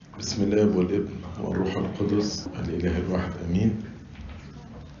بسم الله والابن والروح القدس الإله الواحد أمين.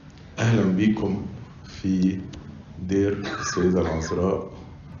 أهلا بكم في دير السيدة العذراء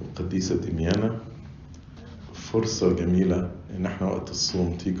والقديسة دميانة. فرصة جميلة إن احنا وقت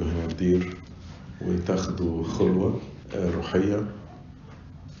الصوم تيجوا هنا الدير وتاخدوا خلوة روحية.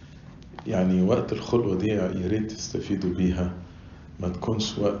 يعني وقت الخلوة دي يا ريت تستفيدوا بيها، ما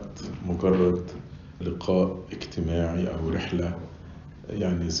تكونش وقت مجرد لقاء اجتماعي أو رحلة.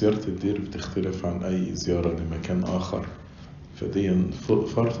 يعني زيارة الدير بتختلف عن أي زيارة لمكان آخر، فدي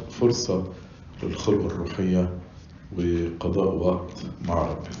فرصة للخلوة الروحية وقضاء وقت مع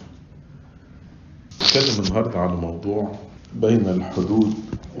ربنا. نتكلم النهاردة على موضوع بين الحدود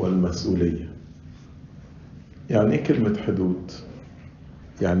والمسؤولية. يعني إيه كلمة حدود؟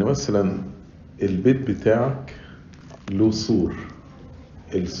 يعني مثلا البيت بتاعك له سور،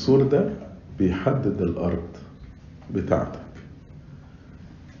 السور ده بيحدد الأرض بتاعتك.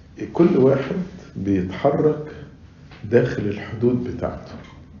 كل واحد بيتحرك داخل الحدود بتاعته.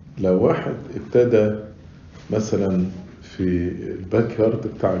 لو واحد ابتدى مثلا في الباك يارد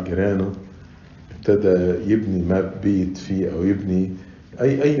بتاع جيرانه، ابتدى يبني بيت فيه او يبني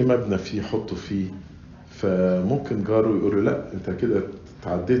اي مبنى فيه يحطه فيه، فممكن جاره يقول له لا انت كده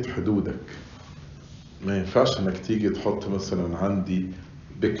تعديت حدودك، ما ينفعش انك تيجي تحط مثلا عندي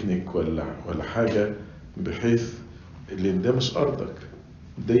بيكنيك ولا حاجة، بحيث اللي ده مش ارضك،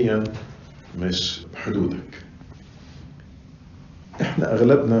 ديا مش حدودك. احنا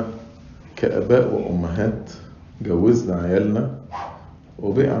اغلبنا كآباء وامهات جوزنا عيالنا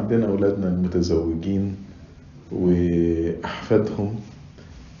وبقى عندنا اولادنا المتزوجين واحفادهم،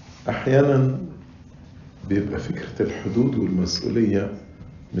 احيانا بيبقى فكرة الحدود والمسؤولية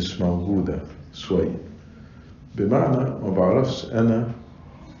مش موجودة شوية. بمعنى ما بعرفش انا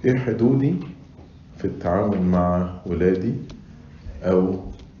ايه حدودي في التعامل مع ولادي او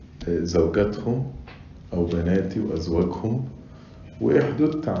زوجاتهم او بناتي وازواجهم، وايه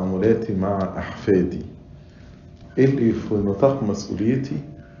حدود تعاملاتي مع احفادي، ايه اللي في نطاق مسؤوليتي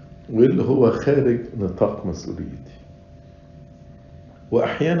وايه اللي هو خارج نطاق مسؤوليتي.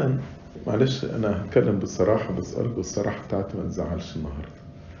 واحيانا معلش انا هتكلم بالصراحة، بس ارجو الصراحة بتاعتي ما تزعلش النهاردة.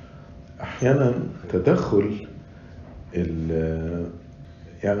 احيانا تدخل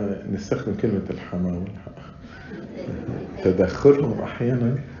يعني نستخدم كلمة الحماة تدخلهم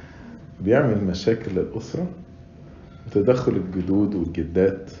احيانا بيعمل مشاكل للأسرة. تدخل الجدود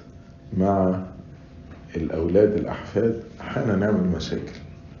والجدات مع الأولاد الأحفاد أحيانا نعمل مشاكل.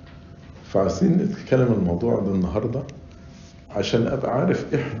 فعايزين نتكلم الموضوع ده النهاردة عشان أبقى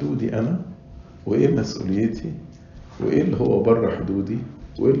عارف إيه حدودي أنا وإيه مسؤوليتي وإيه اللي هو بره حدودي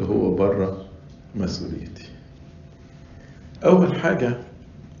وإيه اللي هو بره مسؤوليتي. أول حاجة،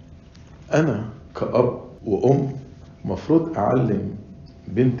 أنا كأب وأم مفروض أعلم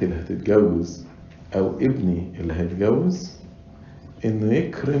بنتي اللي هتتجوز أو ابني اللي هيتجوز إنه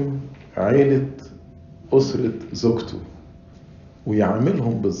يكرم عيلة أسرة زوجته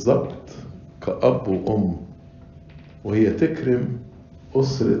ويعاملهم بالظبط كأب وأم، وهي تكرم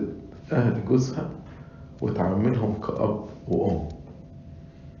أسرة أهل جوزها وتعاملهم كأب وأم.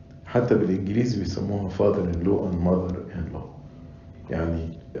 حتى بالإنجليزي بيسموها father in law and mother in law، يعني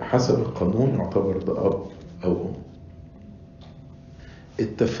حسب القانون يعتبر ده أب أو أم.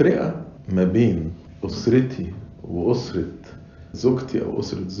 التفرقة ما بين أسرتي وأسرة زوجتي أو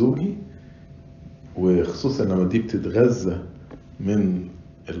أسرة زوجي، وخصوصا لما دي بتتغذى من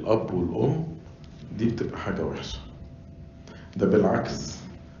الأب والأم، دي بتبقى حاجة وحشة. ده بالعكس،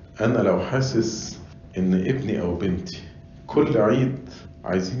 أنا لو حاسس إن ابني أو بنتي كل عيد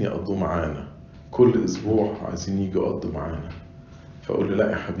عايزين يقضوا معانا، كل أسبوع عايزين يجوا يقضوا معانا، فأقول له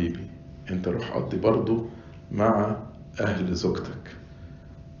لا يا حبيبي أنت روح قضي برضو مع أهل زوجتك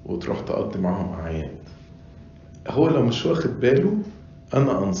وتروح تقضي معهم أعياد. هو لو مش واخد باله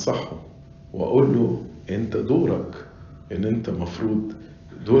أنا أنصحه وأقول له أنت دورك إن أنت مفروض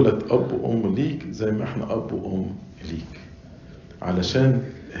دولة أب وأم ليك زي ما إحنا أب وأم ليك، علشان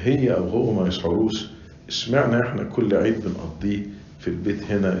هي أو هو ما يشعروش اشمعنى إحنا كل عيد بنقضيه في البيت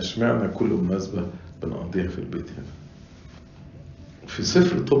هنا، اشمعنى كل مناسبة بنقضيها في البيت هنا. في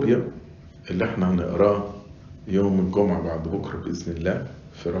سفر طوبيا اللي إحنا هنقراه يوم الجمعة بعد بكرة بإذن الله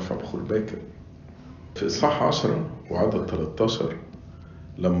في رفع بخور باكر، في إصحاح 10 وعدد 13،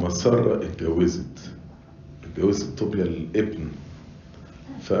 لما سارة اتجوزت طوبيا الابن،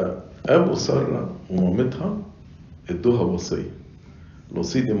 فأبو سارة ومامتها ادوها وصية.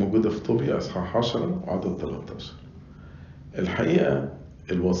 الوصية دي موجودة في طوبيا إصحاح 10 وعدد 13. الحقيقة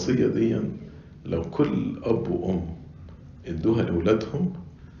الوصية دي لو كل أب وأم ادوها لأولادهم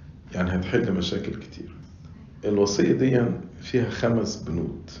يعني هتحل مشاكل كتير. الوصية دي فيها 5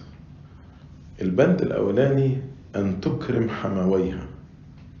 بنود. البند الأولاني أن تكرم حمويها،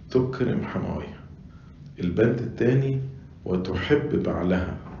 تكرم حمويها. البند الثاني وتحب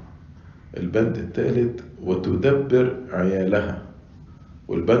بعلها. البند الثالث وتدبر عيالها.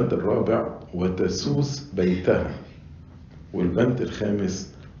 والبند الرابع وتسوس بيتها. والبند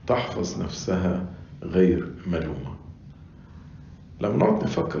الخامس تحفظ نفسها غير ملومة. لما نقعد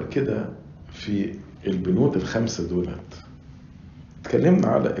نفكر كده في البنود الخمسة دولت، اتكلمنا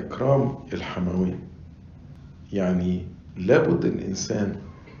على إكرام الحموية. يعني لابد الإنسان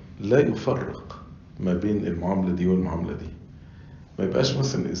لا يفرق ما بين المعاملة دي والمعاملة دي. ما يبقاش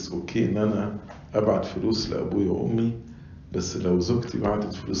مثلا اوكي ان انا ابعت فلوس لابويا وامي، بس لو زوجتي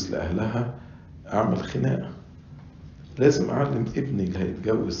بعتت فلوس لاهلها اعمل خناقة. لازم اعلم ابني اللي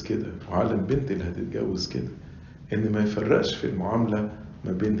هيتجوز كده واعلم بنتي اللي هتتجوز كده ان ما يفرقش في المعاملة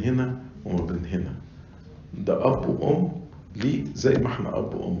ما بين هنا وما بين هنا. ده اب وام ليه زي ما احنا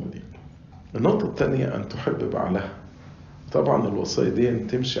اب وام ليه. النقطة الثانية ان تحب بعلها. طبعا الوصية دي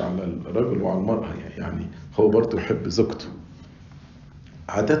تمشي على الرجل وعلى المرأة، يعني هو برضه يحب زوجته.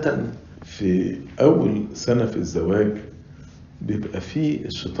 عادة في أول سنة في الزواج بيبقى فيه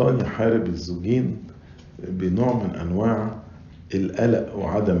الشيطان يحارب الزوجين بنوع من أنواع القلق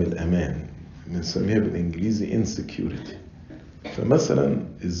وعدم الأمان، بنسميها بالإنجليزي insecurity. فمثلا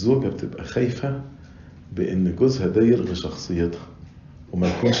الزوجة بتبقى خايفة بأن جوزها ده يلغي شخصيتها وما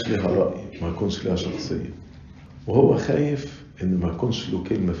يكونش لها رأي وما يكونش لها شخصية، وهو خايف أن ما يكونش له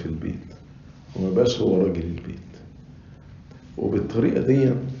كلمة في البيت وما يبقاش هو راجل البيت. وبالطريقة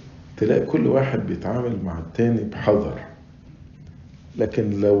دي تلاقي كل واحد بيتعامل مع التاني بحذر.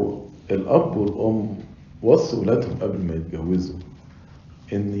 لكن لو الأب والأم وصوا ولادهم قبل ما يتجوزوا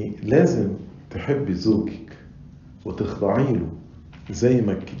إن لازم تحبي زوجك وتخضعي له زي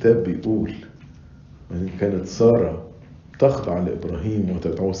ما الكتاب بيقول، إن كانت سارة تخضع لإبراهيم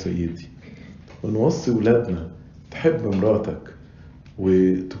وتدعو سيدي، ونوصي ولادنا تحب مراتك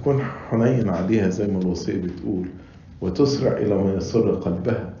وتكون حنين عليها زي ما الوصية بتقول، وتسرع إلى ما يسر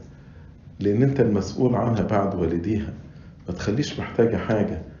قلبها، لأن أنت المسؤول عنها بعد والديها. ما تخليش محتاجة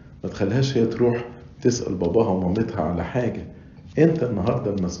حاجة، ما تخليهاش هي تروح تسأل باباها ومامتها على حاجة. أنت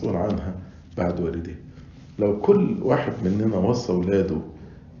النهاردة المسؤول عنها بعد والديها. لو كل واحد مننا وصى ولاده،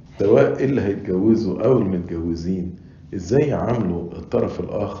 سواء اللي هيتجوزوا أو المتجوزين، إزاي يعاملوا الطرف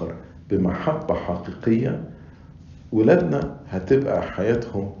الآخر بمحبة حقيقية، ولادنا هتبقى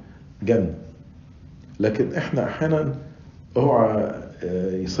حياتهم جنة. لكن احنا احيانا اوعى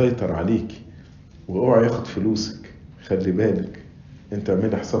يسيطر عليك واوعى ياخد فلوسك. خلي بالك انت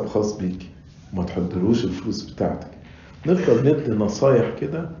اعمل حساب خاص بيك وما تحضروش الفلوس بتاعتك. نفضل ندي نصايح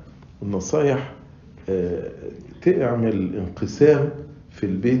كده، والنصايح تعمل انقسام في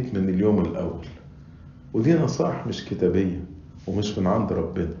البيت من اليوم الاول. ودي نصائح مش كتابية ومش من عند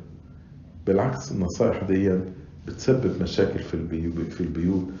ربنا. بالعكس النصائح دي بتسبب مشاكل في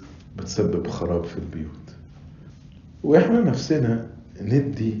البيوت، بتسبب خراب في البيوت. واحنا نفسنا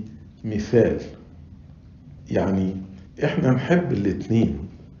ندي مثال، يعني احنا نحب الاتنين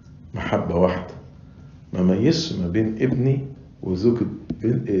محبة واحدة. ما ميزش ما بين ابني وزوج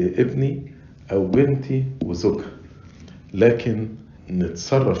ابني او بنتي وزوجها، لكن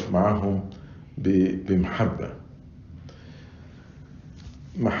نتصرف معهم بمحبة.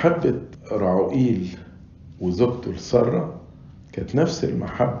 محبة رعوئيل وزوجته لسارة كانت نفس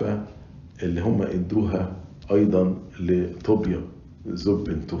المحبة اللي هم ادوها ايضا لطوبيا زوج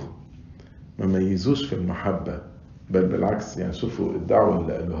بنته. ما ميزوش في المحبة، بل بالعكس. يعني شوفوا الدعوة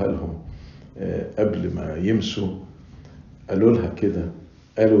اللي قالوها لهم قبل ما يمشوا، قالوا لها كده،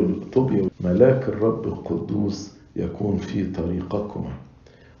 قالوا لطوبيا ملاك الرب القدوس يكون في طريقكما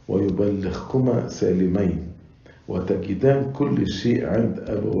ويبلغكما سالمين، وتجدان كل شيء عند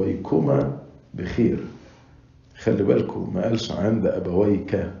أبويكما بخير. خلي بالكم ما قالش عند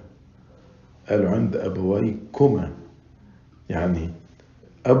أبويك، قالوا عند أبويكما. يعني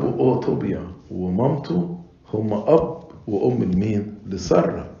أبو طوبيا ومامته هم أب وأم المين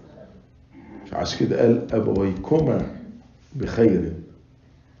لسارة، عشان كده قال أبويكما بخير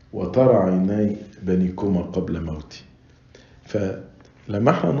وترى عيني بنيكما قبل موتي.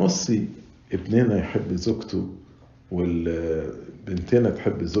 فلما احنا نوصي ابننا يحب زوجته والبنتنا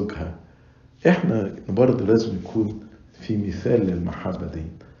تحب زوجها، احنا برضه لازم يكون في مثال للمحبة دي.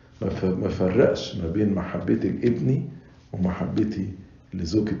 ما فرقش ما بين محبتي لابني ومحبتي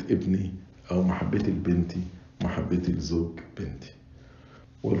لزوجة ابني، او محبتي لبنتي ومحبتي لزوج بنتي.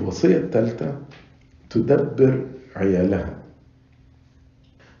 والوصية الثالثة تدبر عيالها.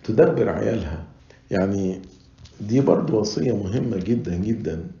 تدبر عيالها يعني دي برضو وصية مهمة جدا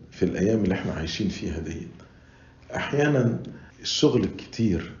جدا في الأيام اللي احنا عايشين فيها دي. أحيانا الشغل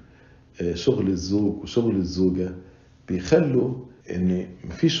الكتير شغل الزوج وشغل الزوجة بيخلوا ان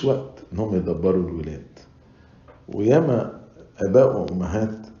مفيش وقت ان هم يدبروا الولاد. وياما اباء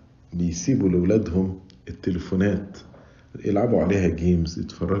وامهات بيسيبوا لاولادهم التليفونات يلعبوا عليها جيمز،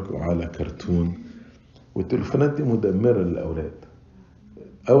 يتفرجوا على كرتون، والتليفونات دي مدمرة للاولاد.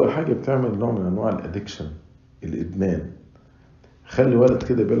 اول حاجة بتعمل نوع من انواع الادكشن، الادمان. خلي ولد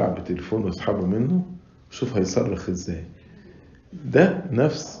كده بيلعب بتليفون ويسحبه منه، شوف هيصرخ ازاي. ده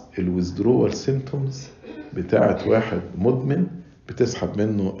نفس الويزدرول سيمتومز بتاعت واحد مدمن بتسحب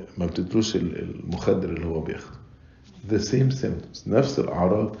منه، ما بتدروش المخدر اللي هو بياخده. the same symptoms، نفس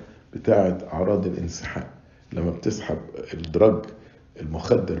الأعراض بتاعت أعراض الانسحاب. لما بتسحب الدرج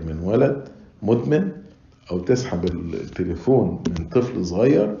المخدر من ولد مدمن أو تسحب التليفون من طفل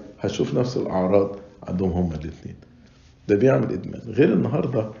صغير، هتشوف نفس الأعراض عندهم هما الاثنين. ده بيعمل إدمان. غير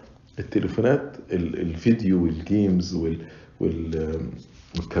النهاردة التليفونات الفيديو والجيمز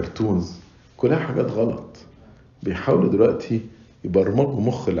والكرتونز كلها حاجات غلط. بيحاولوا دلوقتي يبرمجوا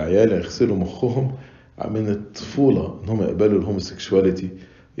مخ العيال، يغسلوا مخهم من الطفولة ان هم يقبلوا الهوموسيكشواليتي،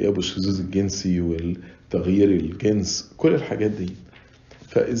 يقبلوا الشذوذ الجنسي والتغيير الجنس، كل الحاجات دي.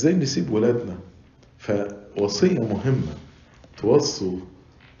 فازاي نسيب ولادنا؟ فوصية مهمة توصوا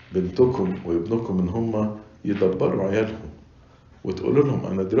بنتكم وابنكم ان هم يدبروا عيالهم، وتقولوا لهم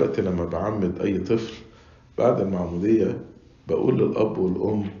انا دلوقتي لما بعمد اي طفل بعد المعمودية بقول للاب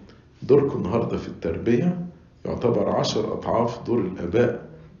والام دوركم النهاردة في التربية يعتبر 10 أضعاف دور الآباء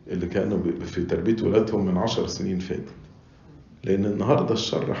اللي كانوا في تربية ولادهم من 10 سنين فاتت. لأن النهاردة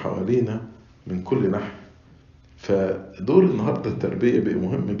الشر حوالينا من كل ناحية، فدور النهاردة التربية بقى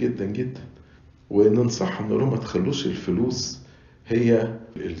مهم جدا جدا. وننصحهم نقول لهم ما تخلوش الفلوس هي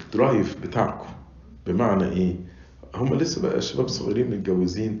الدرايف بتاعكم. بمعنى إيه؟ هم لسه بقى شباب صغيرين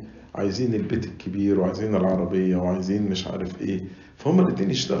متجوزين، عايزين البيت الكبير وعايزين العربية وعايزين مش عارف إيه، فهم الاتنين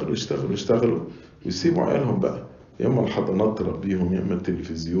يشتغلوا ويسيبوا عيالهم بقى، يا اما الحضانات تربيهم، يا اما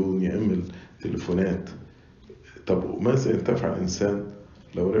التلفزيون، يا اما التليفونات. طب وماذا ينتفع الانسان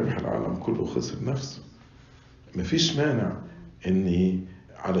لو ربح العالم كله وخسر نفسه؟ مفيش مانع ان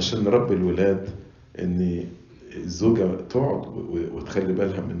علشان نربي الولاد ان الزوجة تقعد وتخلي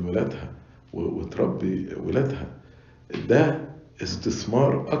بالها من ولادها وتربي ولادها. ده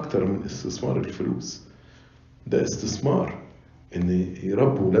استثمار اكتر من استثمار الفلوس. ده استثمار ان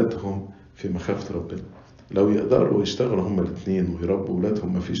يربوا ولادهم في مخافة ربنا. لو يقدروا يشتغلوا هما الاثنين ويربوا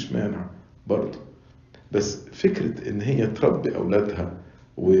ولادهم مفيش مانع برضه. بس فكرة ان هي تربي اولادها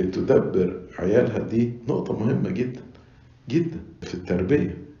وتدبر عيالها دي نقطة مهمة جدا جدا في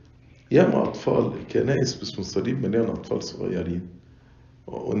التربية. ياما اطفال الكنائس باسم الصليب مليان اطفال صغيرين،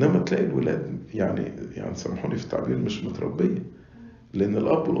 وانما تلاقي الولاد يعني سامحوني في التعبير مش متربية، لان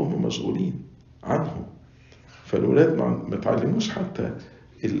الاب والام مشغولين عنهم. فالولاد ما تعلموش حتى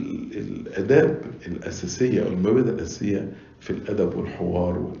الآداب الأساسية أو المبادئ الأساسية في الأدب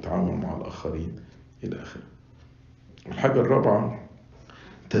والحوار والتعامل مع الآخرين إلى آخره. الحاجة الرابعة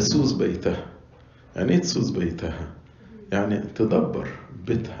تسوس بيتها. يعني إيه تسوس بيتها؟ يعني تدبر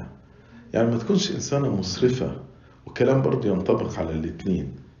بيتها، يعني ما تكونش إنسانة مسرفة. وكلام برضو ينطبق على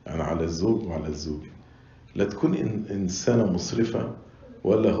الاثنين، يعني على الزوج وعلى الزوجة. لا تكون إنسانة مسرفة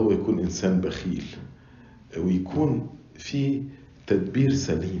ولا هو يكون إنسان بخيل. ويكون في تدبير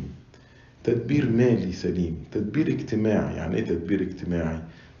سليم، تدبير مالي سليم، تدبير اجتماعي. يعني ايه تدبير اجتماعي؟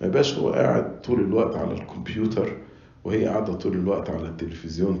 ما يبقاش هو قاعد طول الوقت على الكمبيوتر وهي قاعدة طول الوقت على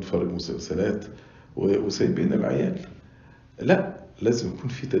التلفزيون تتفرج مسلسلات وسايبين العيال. لا، لازم يكون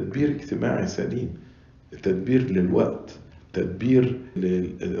في تدبير اجتماعي سليم، تدبير للوقت، تدبير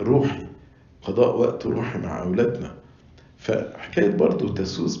روحي، قضاء وقت روحي مع أولادنا. فحكاية برضو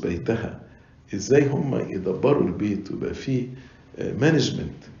تسوس بيتها، ازاي هم يدبروا البيت ويبقى فيه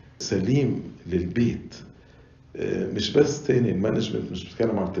مانجمنت سليم للبيت. مش بس تاني المانجمنت مش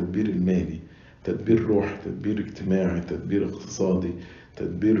بتكلم عن التدبير المالي، تدبير روح، تدبير اجتماعي، تدبير اقتصادي،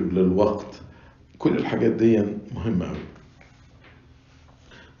 تدبير للوقت. كل الحاجات دي مهمة أوي.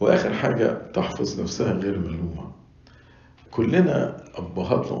 وآخر حاجة تحفظ نفسها غير ملومة. كلنا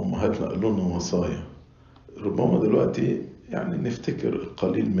أبهاتنا وأمهاتنا قالوا لنا وصايا، ربما دلوقتي يعني نفتكر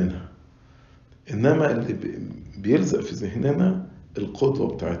القليل منها، إنما اللي بيلزق في ذهننا القدوة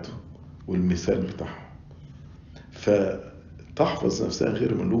بتاعتهم والمثال بتاعهم. فتحفظ نفسها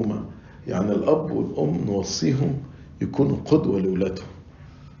غير ملومة، يعني الأب والأم نوصيهم يكونوا قدوة لأولادهم،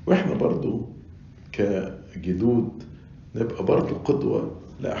 وإحنا برضو كجدود نبقى برضو قدوة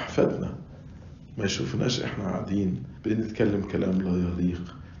لأحفادنا. ما يشوفناش إحنا قاعدين بنتكلم كلام لا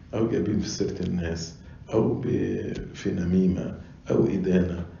يليق، أو جايبين في سيرة الناس، أو في نميمة أو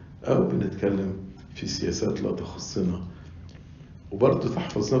إدانة، أو بنتكلم في سياسات لا تخصنا. وبرضه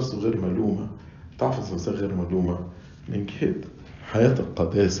تحفظ نفسه غير ملومة، تحفظ نفسها غير ملومة من جهة حياة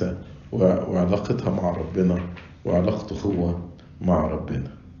القداسة وعلاقتها مع ربنا وعلاقته هو مع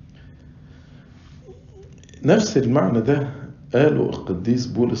ربنا. نفس المعنى ده قاله القديس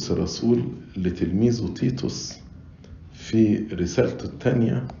بولس الرسول لتلميذه تيتوس في رسالته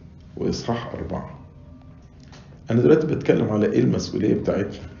الثانية وإصحاح 4. أنا دلوقتي بتكلم على إيه المسؤولية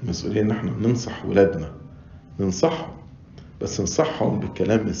بتاعتنا. المسؤولية إن احنا ننصح ولادنا، ننصحهم، بس ننصحهم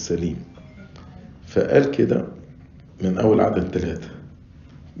بالكلام السليم. فقال كده من أول عدد 3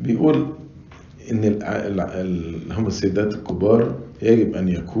 بيقول إن هم السيدات الكبار يجب أن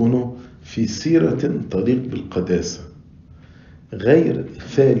يكونوا في سيرة طريق بالقداسة، غير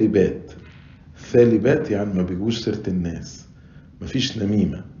ثالبات. ثالبات يعني ما بيجوش سيرة الناس، مفيش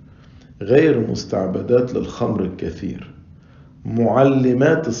نميمة، غير مستعبدات للخمر الكثير،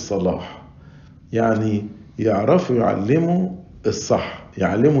 معلمات الصلاح، يعني يعرفوا يعلموا الصح.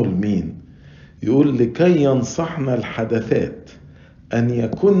 يعلموا المين؟ يقول لكي ينصحنا الحدثات أن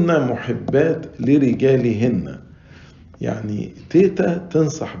يكن محبات لرجالهن. يعني تيتا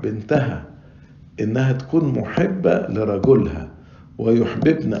تنصح بنتها إنها تكون محبة لرجلها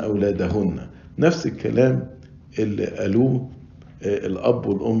ويحببن أولادهن. نفس الكلام اللي قالوه الأب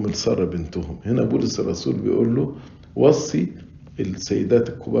والأم لسارة بنتهم. هنا بولس الرسول بيقول له وصي السيدات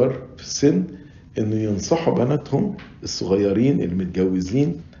الكبار في السن إنه ينصحوا بناتهم الصغيرين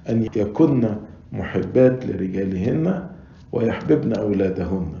المتجوزين أن يكن محبات لرجالهن ويحببن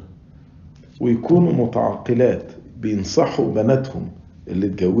أولادهن، ويكونوا متعقلات. بينصحوا بناتهم اللي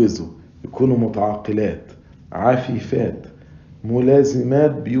اتجوزوا يكونوا متعقلات، عفيفات،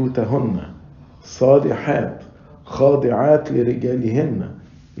 ملازمات بيوتهن، صالحات، خاضعات لرجالهن،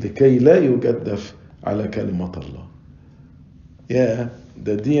 لكي لا يجدف على كلمة الله. يا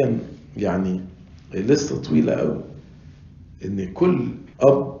ده دي يعني لسه طويلة قوي، ان كل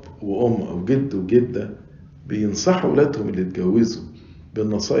اب وام او جد وجدة بينصحوا اولادهم اللي اتجوزوا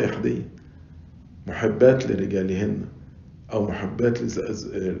بالنصايح دي. محبات لرجالهن او محبات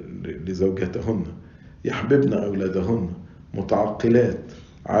لزوجاتهن، يحببن اولادهن، متعقلات،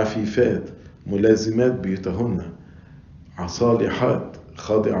 عفيفات، ملازمات بيوتهن، صالحات،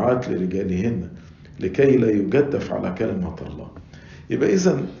 خاضعات لرجالهن، لكي لا يجدف على كلمة الله. يبقى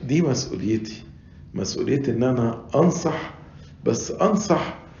إذن دي مسؤوليتي إن أنا أنصح، بس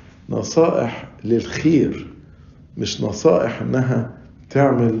أنصح نصائح للخير، مش نصائح إنها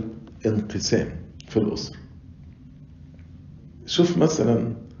تعمل انقسام في الأسرة. شوف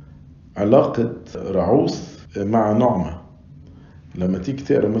مثلا علاقة رعوس مع نعمة. لما تيجي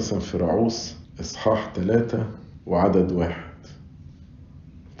تقرأ مثلا في رعوس إصحاح 3 وعدد 1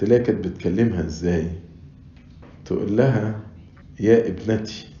 تلاقي كانت بتكلمها إزاي. تقول لها يا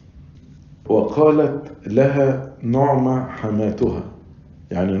ابنتي، وقالت لها نعمة حماتها.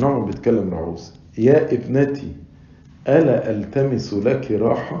 يعني نعمة بتكلم رعوس، يا ابنتي ألا ألتمس لك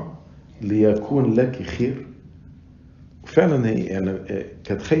راحة ليكون لك خير. فعلا هي يعني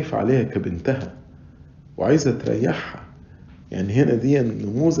كانت خايفة عليها كبنتها وعايزة تريحها. يعني هنا دي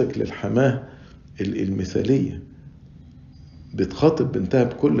نموذج للحماة المثالية، بتخاطب بنتها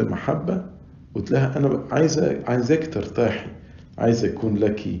بكل محبة وتلاها أنا عايزاك ترتاحي، عايزة يكون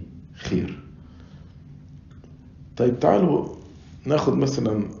لك خير. طيب تعالوا ناخد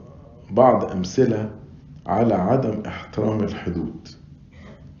مثلا بعض أمثلة على عدم احترام الحدود.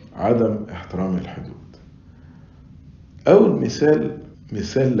 عدم احترام الحدود. أول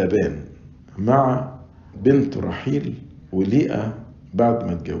مثال لبان مع بنت رحيل وليئة بعد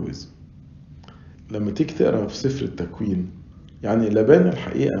ما اتجوزوا. لما تيجي تقرأ في سفر التكوين، يعني لبان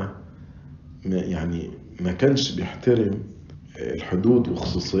الحقيقة يعني ما كانش بيحترم الحدود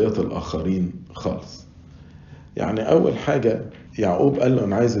وخصوصيات الآخرين خالص. يعني أول حاجة يعقوب قال له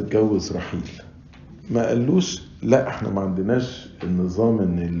أنا عايز أتجوز رحيل، ما قالوش لا احنا ما عندناش النظام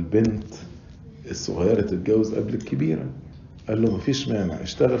ان البنت الصغيرة تتجوز قبل الكبيرة. قال له مفيش مانع،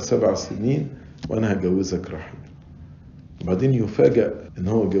 اشتغل 7 سنين وانا هجوزك رحيل. وبعدين يفاجأ ان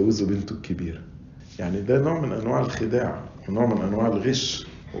هو جوزه بنته الكبيرة. يعني ده نوع من انواع الخداع ونوع من انواع الغش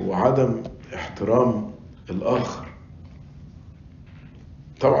وعدم احترام الاخر.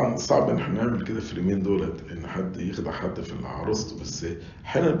 طبعا صعب ان احنا نعمل كده في اليومين دولت، ان حد يخدع حد في عروسته، بس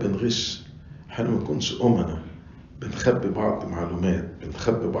احيانا بنغش، احيانا ما نكونش امنا، بنخبي بعض معلومات،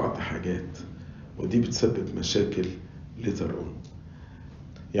 بنخبي بعض حاجات، ودي بتسبب مشاكل لترون.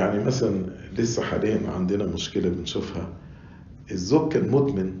 يعني مثلا لسه حاليا عندنا مشكلة بنشوفها، الزوج كان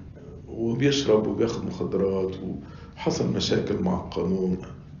مدمن وبيشرب وبياخد مخدرات وحصل مشاكل مع القانون،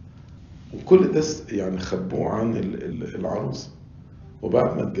 وكل ده يعني خبوه عن العروسة،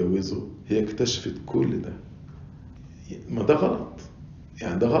 وبعد ما اتجوزوا هي اكتشفت كل ده. ما ده غلط.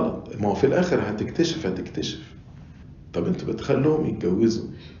 يعني ده غلط. ما هو في الاخر هتكتشف. طب انتوا بتخلوهم يتجوزوا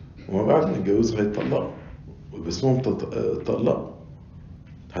وما بعد ما يتجوزوا هيطلقوا وباسمهم طلقوا.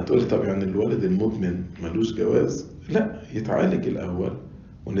 هتقولي طب يعني الولد المدمن ملوش جواز؟ لا، يتعالج الاول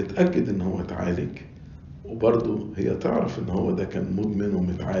ونتأكد ان هو اتعالج، وبرضه هي تعرف ان هو ده كان مدمن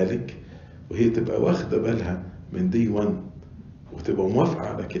ومتعالج، وهي تبقى واخدة بالها من دي 1 وتبقى موافقة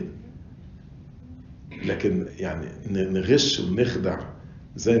على كده. لكن يعني نغش ونخدع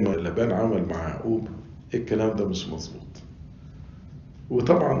زي ما لبان عمل مع يعقوب، الكلام ده مش مظبوط.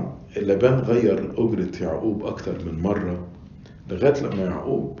 وطبعا لبان غير أجرة يعقوب أكتر من مرة لغاية لما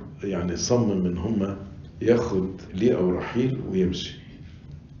يعقوب يعني صمم ان هما ياخد ليئة ورحيل ويمشي.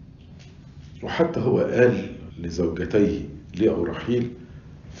 وحتى هو قال لزوجتيه ليئة ورحيل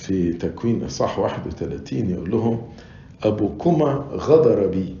في تكوين إصحاح 31 يقول لهم: أبوكما غدر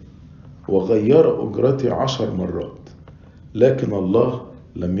بي وغير أجرتي 10 مرات، لكن الله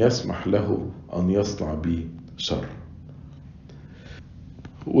لم يسمح له أن يصنع بي شر.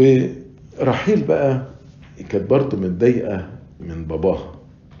 ورحيل بقى كانت برضه متضايقة من باباها،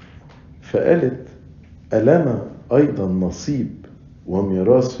 فقالت: ألنا أيضا نصيب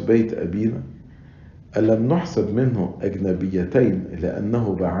وميراث في بيت أبينا؟ ألم نحسب منه أجنبيتين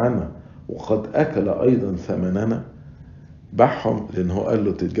لأنه باعنا وقد أكل أيضا ثمننا؟ باعهم لأنه قال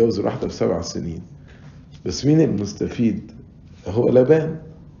له تتجوز واحدة في 7 سنين. بس مين المستفيد؟ هو لبان،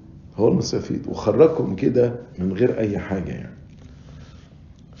 هو المستفيد، وخرجكم كده من غير أي حاجة يعني.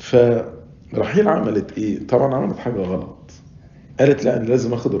 فرحيل عملت إيه؟ طبعا عملت حاجة غلط. قالت: لا، أنا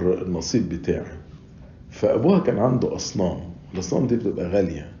لازم أخد النصيب بتاعي. فأبوها كان عنده أصنام، الأصنام دي بتبقى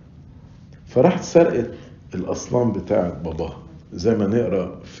غالية، فراحت سرقت الأصنام بتاعت باباها، زي ما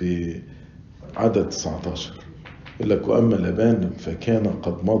نقرأ في عدد 19 يقول لك: وأما لبان فكان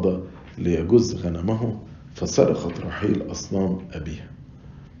قد مضى ليجز غنمه فسرقت رحيل أصنام أبيها.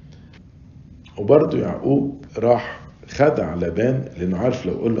 وبرضو يعقوب راح خدع لبان لأنه عارف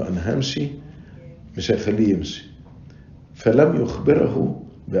لو قال له أنا همشي مش هيخليه يمشي، فلم يخبره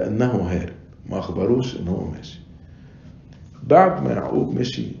بأنه هارب، ما أخبروش أنه ماشي. بعد ما يعقوب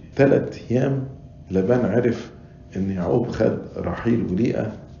مشي 3 أيام لبان عرف أن يعقوب خد رحيل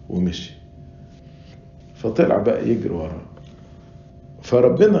وليئة ومشي، فطلع بقى يجري وراه.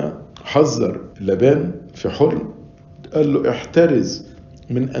 فربنا حذر لبان في حلم، قال له: احترز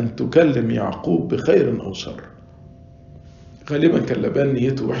من أن تكلم يعقوب بخير أو شر. غالبا كان لبان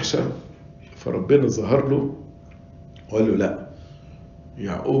نيته وحشة، فربنا ظهر له وقال له: لا،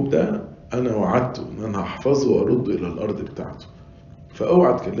 يعقوب ده أنا وعدته أن أنا هحفظه وأرده إلى الأرض بتاعته،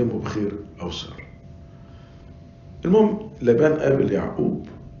 فأوعى تكلمه بخير أو شر. المهم لبان قابل يعقوب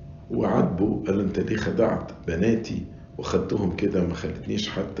وعاتبه، قال له: أنت ليه خدعت بناتي وخدتهم كده، ما خلتنيش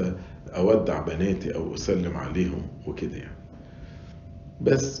حتى أودع بناتي أو أسلم عليهم وكده يعني.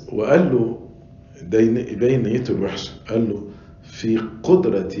 بس وقال له بين نيته الوحشة، قال له: في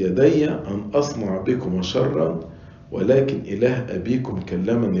قدرة يدي أن أصنع بكم شرا، ولكن إله أبيكم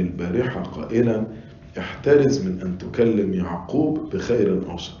كلمني البارحة قائلا: احترز من أن تكلم يعقوب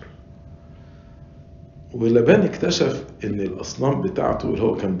بخير أو شر. ولبان اكتشف ان الأصنام بتاعته اللي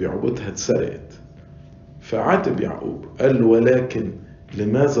هو كان بيعبدها اتسرقت، فعاتب يعقوب قال له: ولكن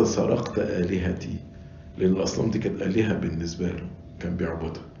لماذا سرقت آلهتي؟ لأن الأصنام دي كانت آلهة بالنسبة له كان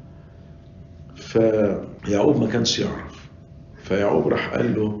بيعبدها. فيعقوب ما كانش يعرف، فيعقوب راح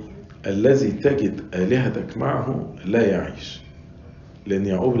قال له: الذي تجد آلهتك معه لا يعيش، لأن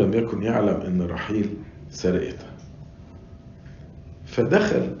يعقوب لم يكن يعلم أن رحيل سرقتها.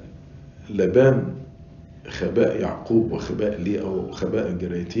 فدخل لبان خباء يعقوب وخباء ليئة وخباء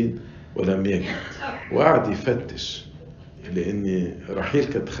الجريتين ولم يجد، وقعد يفتش، لأن رحيل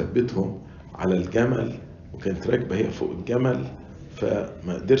كانت خبتهم على الجمل وكانت راكبة هي فوق الجمل،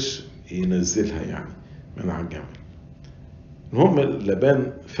 فما قدرش ينزلها يعني من على الجمل. المهم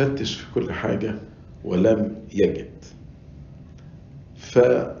لبان فتش في كل حاجة ولم يجد.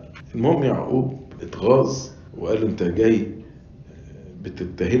 فالمهم يعقوب اتغاظ وقال له: انت جاي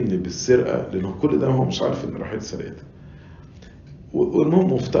بتتهمني بالسرقة، لأنه كل ده هو مش عارف ان رحيل سرقتها.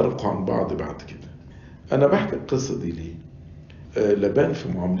 والمهم افترقوا عن بعض بعد كده. أنا بحكي القصة دي ليه؟ لبان في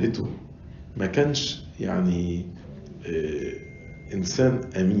معاملته ما كانش يعني إنسان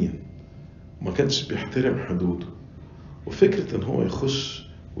أمين، ما كانش بيحترم حدوده. وفكرة إن هو يخش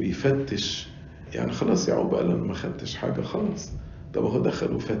ويفتش، يعني خلاص يعقوب قال أنا ما خدتش حاجة خلاص. طب هو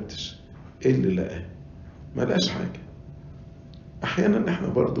دخل وفتش، إيه اللي لقاه؟ ما لقاش حاجة. أحيانا إحنا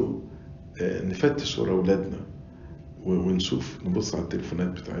برضو نفتش ورا أولادنا ونشوف، نبص على التليفونات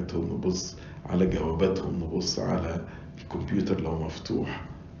بتاعتهم، نبص على جواباتهم، نبص على الكمبيوتر لو مفتوح.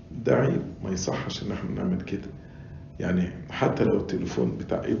 ده عيب، ما يصحش ان احنا نعمل كده. يعني حتى لو التليفون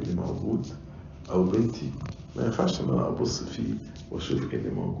بتاع ابني موجود أو بنتي ما ينفعش إن أنا أبص فيه وأشوف إيه اللي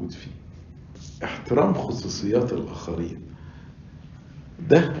موجود فيه. احترام خصوصيات الآخرين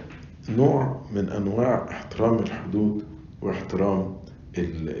ده نوع من أنواع احترام الحدود واحترام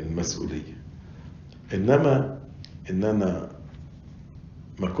المسؤولية. إنما إن أنا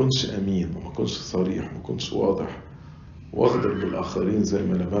ما كنش أمين وما كنش صريح وما كنش واضح واغدر بالآخرين زي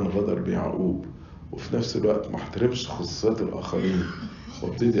ما لبان غدر بيعقوب، وفي نفس الوقت ما احترمش خصوصيات الآخرين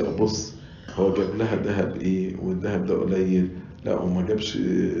وابتدي أبص هو جاب لها ذهب إيه والذهب ده قليل، لا وما جابش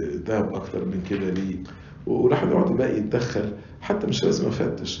ذهب أكتر من كده ليه، والواحد يقعد بقى يتدخل. حتى مش لازم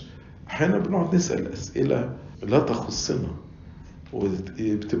أفتش، أحيانا بنقعد نسأل أسئلة لا تخصنا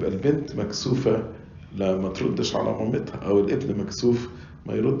وبتبقى البنت مكسوفة لا ما تردش على مامتها، أو الابن مكسوف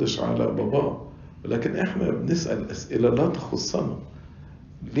ما يردش على باباه، لكن احنا بنسأل أسئلة لا تخصنا.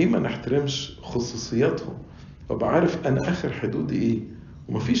 ليه ما نحترمش خصوصياتهم وابقى عارف أنا آخر حدودي إيه؟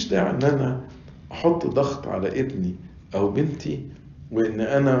 ومفيش داعي أن أنا أحط ضغط على ابني أو بنتي وإن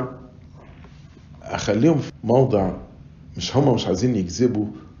أنا أخليهم في موضع هم مش عايزين يكذبوا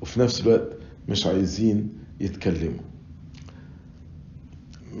وفي نفس الوقت مش عايزين يتكلموا.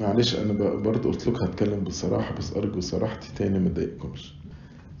 معلش أنا برضو قلت لك هتكلم بصراحة، بس أرجو صراحتي تاني ما تضايقكمش.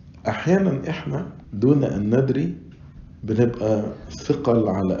 أحيانا إحنا دون أن ندري بنبقى ثقل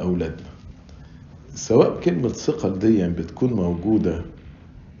على أولادنا، سواء كلمة ثقل دي بتكون موجودة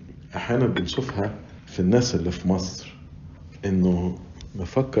أحيانا بنشوفها في الناس اللي في مصر، إنه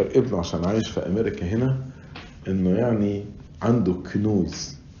مفكر ابنه عشان عايش في أمريكا هنا إنه يعني عنده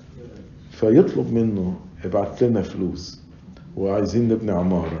كنوز، فيطلب منه ابعت لنا فلوس وعايزين نبني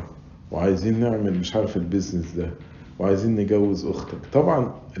عمارة وعايزين نعمل مش عارف البيزنس ده وعايزين نجوز أختك.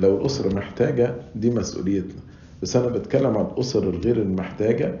 طبعا لو الأسرة محتاجة دي مسؤوليتنا، بس أنا بتكلم عن الأسر الغير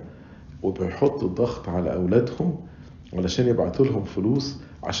المحتاجة وبيحطوا ضغط على أولادهم علشان يبعتوا لهم فلوس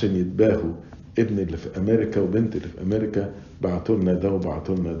عشان يتباهوا، ابن اللي في أمريكا وبنت اللي في أمريكا بعتوا لنا ده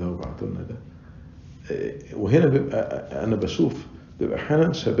وبعتوا لنا ده وبعتوا لنا ده. وهنا بيبقى أنا بشوف بيبقى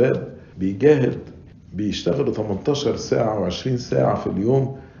أحيانا شباب بيجاهد بيشتغلوا 18 ساعة و20 ساعة في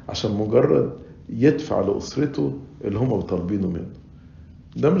اليوم عشان مجرد يدفع لأسرته اللي هم بيطالبينه منه.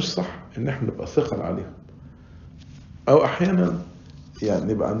 ده مش صح إن احنا نبقى ثقل عليهم. أو أحيانا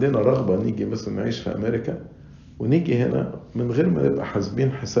يعني نبقى عندنا رغبة نيجي مثلا نعيش في أمريكا ونيجي هنا من غير ما نبقى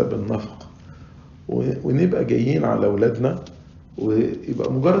حاسبين حساب النفق، ونبقى جايين على أولادنا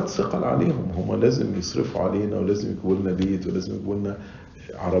ويبقى مجرد ثقل عليهم، هم لازم يصرفوا علينا ولازم يجيبوا لنا بيت ولازم يجيبوا لنا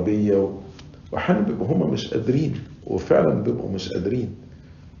عربية، وأحيانا بيبقوا هم مش قادرين وفعلا بيبقوا مش قادرين.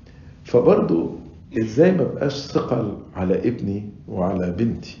 فبرضو إزاي ما بقاش ثقل على ابني وعلى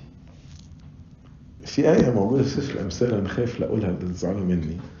بنتي؟ في آية موجودة في سفر الأمثال أنا خايف لا أقولها تزعلوا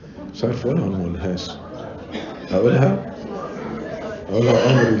مني، مش عارف أقولها ولا ما أقولهاش. أقولها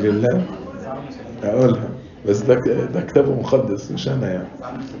أمري لله، أقولها بس ده كتاب مقدس مش أنا يعني.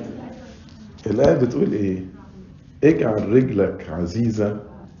 الآية بتقول إيه؟ اجعل رجلك عزيزة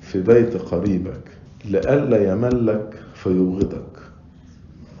في بيت قريبك لئلا يملك فيوغضك.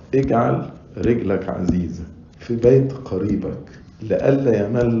 اجعل رجلك عزيزة في بيت قريبك لئلا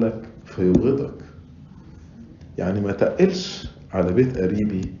يملك فيوغضك. يعني ما تقلش على بيت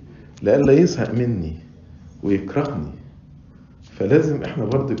قريبي لئلا يزهق مني ويكرهني. فلازم احنا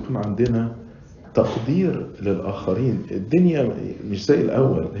برضه يكون عندنا تقدير للآخرين. الدنيا مش زي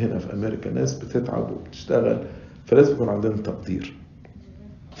الأول هنا في أمريكا، ناس بتتعب وبتشتغل، فلازم يكون عندنا تقدير.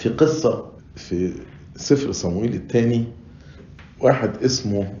 في قصة في سفر صموئيل الثاني، واحد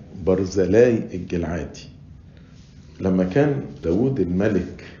اسمه برزلاي الجلعادي، لما كان داود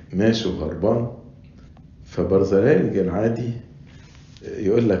الملك ماشي وهربان، فبرزلاي الجلعادي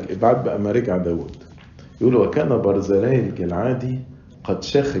يقول لك بعد بقى ما رجع داود يقول وكان برزلاي الجلعادي قد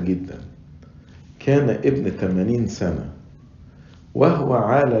شاخ جدا، كان ابن 80 سنة، وهو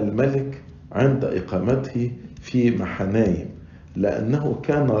عال الملك عند إقامته في محنايم لأنه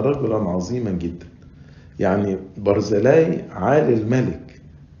كان رجلا عظيما جدا. يعني برزلاي عال الملك،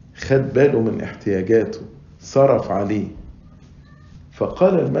 خد باله من احتياجاته، صرف عليه.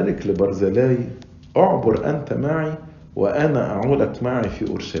 فقال الملك لبرزلاي اعبر أنت معي وأنا أعولك معي في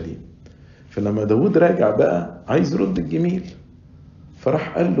أورشليم. فلما داود راجع بقى عايز يرد الجميل،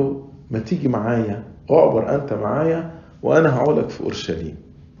 فراح قال له ما تيجي معايا، اعبر أنت معايا وأنا هعولك في أورشليم،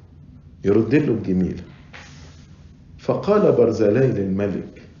 يرد له الجميل. فقال برزلاي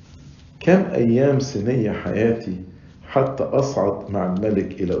للملك كم أيام سنية حياتي حتى أصعد مع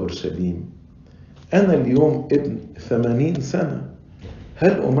الملك إلى أورشليم؟ أنا اليوم ابن 80 سنة،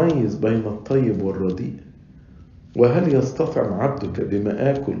 هل أميز بين الطيب والرديء؟ وهل يستطعم عبدك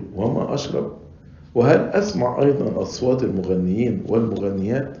بما آكل وما أشرب؟ وهل أسمع أيضا أصوات المغنيين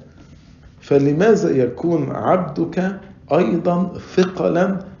والمغنيات؟ فلماذا يكون عبدك أيضا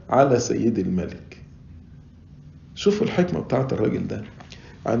ثقلا على سيد الملك؟ شوفوا الحكمة بتاعت الراجل ده.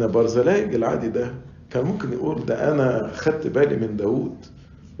 أنا برزلاي الجلعادي ده كان ممكن يقول ده أنا خدت بالي من داود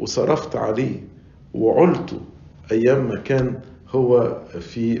وصرفت عليه وعلته أيام ما كان هو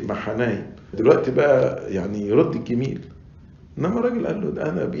في محناي، دلوقتي بقى يعني يرد الجميل. إنما الراجل قال له ده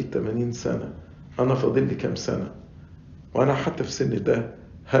أنا بقيت 80 سنة، أنا فاضل لي كام سنة، وأنا حتى في سن ده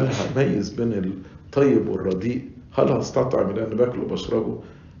هل هميز بين الطيب والرديء؟ هل هستطعم اللي أنا باكله وبشربه؟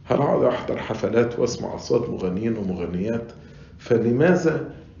 هل هقعد أحضر حفلات وأسمع أصوات مغنيين ومغنيات؟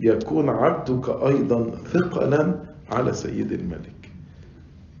 فلماذا يكون عبدك أيضا ثقلا على سيد الملك؟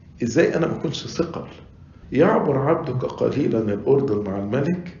 إزاي أنا ما أكونش ثقل؟ يعبر عبدك قليلا الأردن مع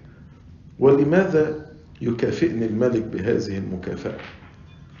الملك، ولماذا يكافئني الملك بهذه المكافأة؟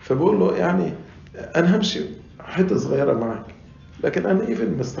 فبقول له يعني أنا همشي حتة صغيرة معك، لكن أنا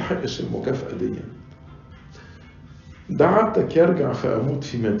إيفن ما استحقش المكافأة دي. ده عبدك يرجع فأموت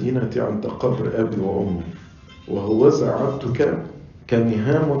في مدينتي عند قبر أبي وأمي، وهوذا عبدك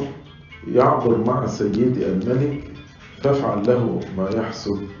كمهام يعبر مع سيدي الملك، فافعل له ما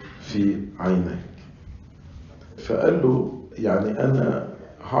يحصل في عينيك. فقال له يعني أنا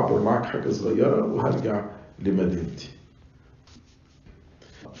هعبر معك حاجة صغيرة وهرجع لمدينتي.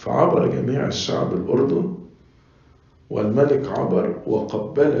 فعبر جميع الشعب الأردن، والملك عبر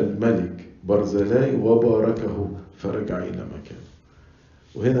وقبل الملك برزلاي وباركه فرجع إلى مكانه.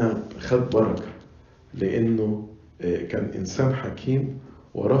 وهنا خد بركة لأنه كان إنسان حكيم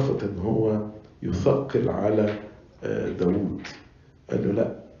ورفض أن هو يثقل على داود. قال له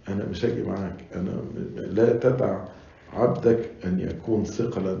لا، أنا مش هاجي معاك، أنا لا تدع عبدك أن يكون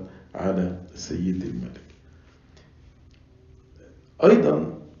ثقلا على سيد الملك.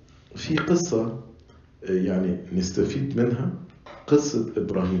 أيضا في قصة يعني نستفيد منها، قصة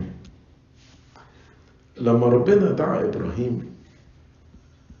إبراهيم. لما ربنا دعا إبراهيم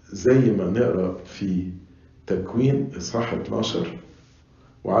زي ما نقرأ في تكوين إصحاح 12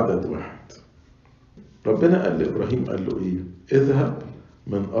 وعدد 1، ربنا قال لإبراهيم، قال له إيه؟ اذهب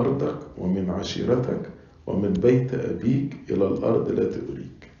من أرضك ومن عشيرتك ومن بيت أبيك إلى الأرض التي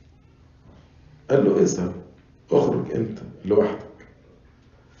أريك. قال له اذهب، اخرج أنت لوحدك،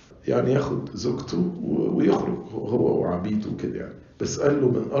 يعني ياخد زوجته ويخرج هو وعبيده كده يعني، بس قال له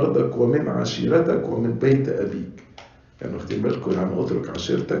من أرضك ومن عشيرتك ومن بيت أبيك، يعني واخدين بالكم، يعني اترك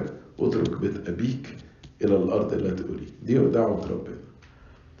عشيرتك واترك بيت أبيك إلى الأرض التي أريك. دي دعوة ربنا.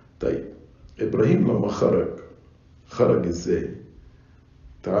 طيب إبراهيم لما خرج إزاي؟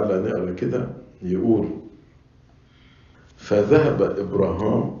 تعالى نقرأ كده. يقول فذهب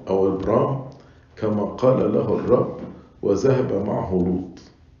إبرام كما قال له الرب، وذهب معه لوط.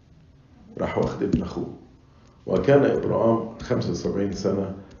 راح واخد ابن أخوه. وكان إبرام 75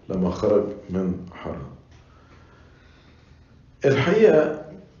 سنة لما خرج من حران. الحقيقة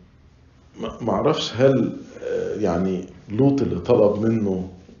معرفش هل يعني لوط اللي طلب منه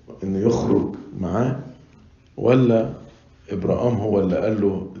إنه يخرج معاه، ولا إبرام هو اللي قال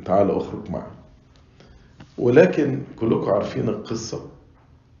له تعالى أخرج معه. ولكن كلكم عارفين القصة،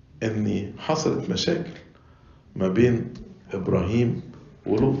 إن حصلت مشاكل ما بين إبراهيم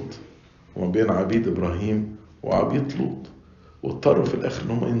ولوط، وما بين عبيد إبراهيم وعبيد لوط، واضطروا في الآخر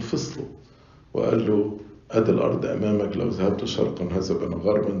إنهم ينفصلوا. وقال له أدي الأرض أمامك، لو ذهبت شرقا هذهب أنا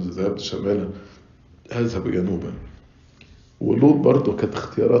غربا، ذهبت شمالا هذهب جنوبا. ولوط برضه كانت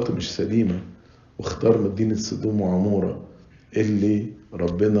اختياراته مش سليمة، واختار مدينة سدوم وعمورة اللي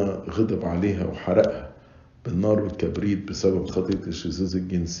ربنا غضب عليها وحرقها بالنار والكبريت بسبب خطية الشذوذ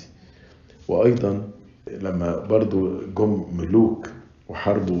الجنسي. وأيضا لما برضو جم ملوك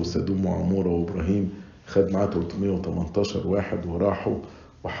وحاربوا سدوم وعمورة، وإبراهيم خد معاه 318 واحد وراحوا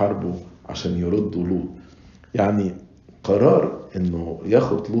وحاربوا عشان يردوا لوط. يعني قرار إنه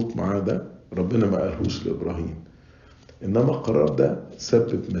ياخد لوط معاه ده ربنا ما قالهوش لإبراهيم، إنما القرار ده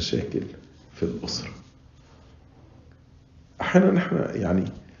سبب مشاكل في الأسرة. أحيانا احنا يعني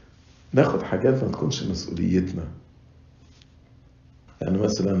ناخد حاجات ما تكونش مسؤوليتنا. يعني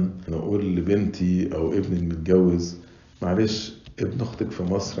مثلا نقول لبنتي أو ابني المتجوز، معلش ابن أختك في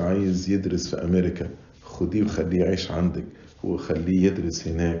مصر عايز يدرس في أمريكا، خديه وخليه يعيش عندك وخليه يدرس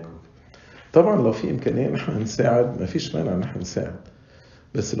هناك. طبعا لو في إمكانية نحن نساعد، ما فيش مانع نحن نساعد،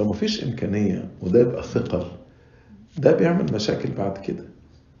 بس لو ما فيش إمكانية وده يبقى ثقل، ده بيعمل مشاكل بعد كده.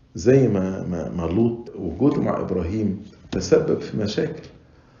 زي ما لوط وجوده مع إبراهيم تسبب في مشاكل.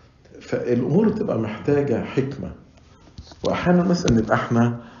 فالأمور تبقى محتاجة حكمة. وأحيانا مثلا نبقى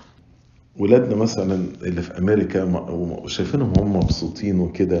احنا ولادنا مثلا اللي في أمريكا وشايفينهم هم مبسوطين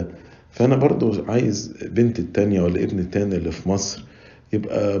وكده، فأنا برضو عايز بنت التانية ولا ابن التاني اللي في مصر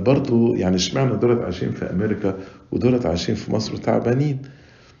يبقى برضو، يعني اشمعنى دولت عايشين في أمريكا ودولت عايشين في مصر تعبانين؟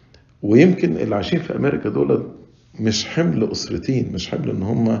 ويمكن اللي عايشين في أمريكا دولت مش حمل أسرتين، مش حمل إن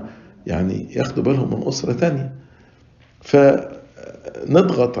هم يعني ياخدوا بالهم من أسرة تانية،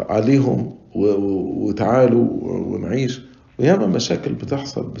 فنضغط عليهم وتعالوا ونعيش، وياما مشاكل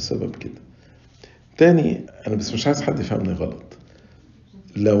بتحصل بسبب كده. تاني، أنا بس مش عايز حد يفهمني غلط،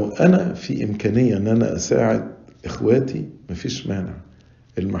 لو أنا في إمكانية أن أنا أساعد إخواتي مفيش مانع،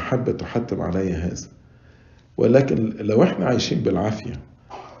 المحبة تحتم علي هذا. ولكن لو إحنا عايشين بالعافية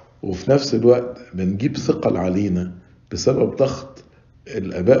وفي نفس الوقت بنجيب ثقل علينا بسبب ضغط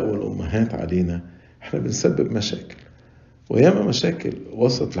الآباء والأمهات علينا، إحنا بنسبب مشاكل. وياما مشاكل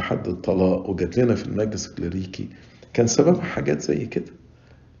وصلت لحد الطلاق وجات لنا في المجلس الكليريكي كان سببها حاجات زي كده،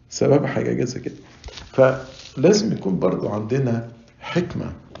 سببها حاجات زي كده. فلازم يكون برضو عندنا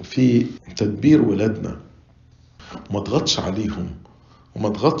حكمة في تدبير ولادنا، وما تغطش عليهم وما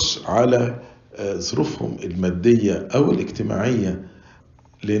تغطش على ظروفهم المادية أو الاجتماعية،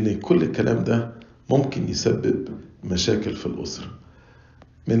 لأن كل الكلام ده ممكن يسبب مشاكل في الأسرة.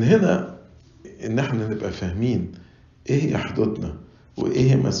 من هنا إن احنا نبقى فاهمين إيه هي حدودنا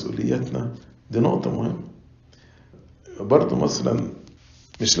وإيه هي مسؤولياتنا، دي نقطة مهمة. برضو مثلا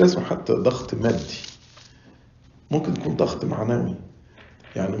مش لازم حتى ضغط مادي، ممكن يكون ضغط معنوي.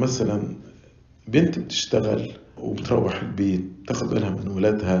 يعني مثلا بنت بتشتغل وبتروح البيت تاخد بالها من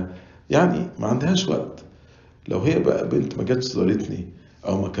ولادها، يعني ما عندهاش وقت. لو هي بقى بنت ما جاتش زارتني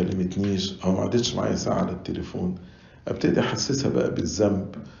او ما كلمتنيش او ما عدتش معايا ساعة على التليفون، ابتدي احسسها بقى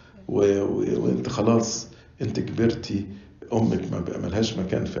بالذنب وانت خلاص انت كبرتي، امك ما بقى ملهاش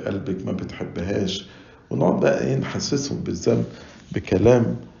مكان في قلبك، ما بتحبهاش. ونقعد بقى ايه نحسسهم بالذنب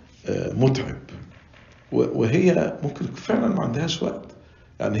بكلام متعب، وهي ممكن فعلا ما عندهاش وقت،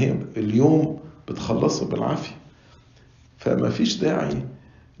 يعني هي اليوم بتخلصه بالعافية. فما فيش داعي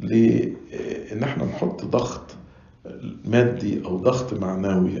لان احنا نحط ضغط مادي او ضغط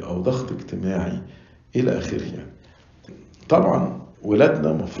معنوي او ضغط اجتماعي الى اخره. يعني طبعا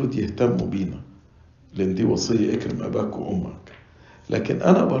ولادنا مفروض يهتموا بينا، لان دي وصية اكرم اباك وامك، لكن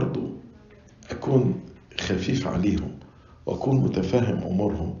انا برضو اكون خفيف عليهم واكون متفاهم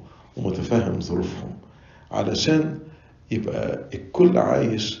امورهم ومتفاهم ظروفهم، علشان يبقى الكل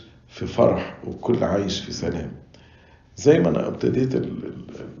عايش في فرح والكل عايش في سلام. زي ما انا ابتديت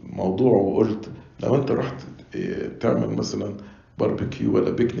الموضوع وقلت لو انت رحت تعمل مثلا باربيكيو ولا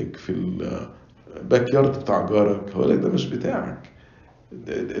بيكنيك في الباك يارد بتاع جارك، هو ده مش بتاعك،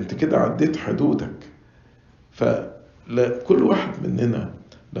 انت كده عديت حدودك. فكل واحد مننا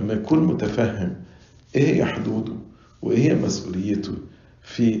لما يكون متفهم ايه هي حدوده وايه هي مسؤوليته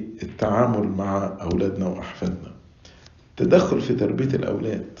في التعامل مع اولادنا واحفادنا. تدخل في تربية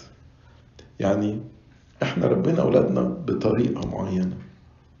الاولاد، يعني احنا ربنا اولادنا بطريقة معينة،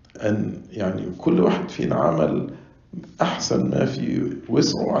 ان يعني كل واحد فينا عمل احسن ما في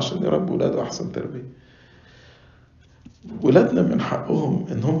وسعه عشان يربوا ولاده احسن تربية. ولادنا من حقهم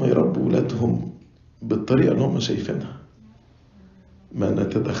ان هم يربوا ولادهم بالطريقة اللي هم شايفينها، ما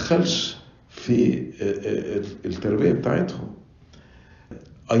نتدخلش في التربية بتاعتهم.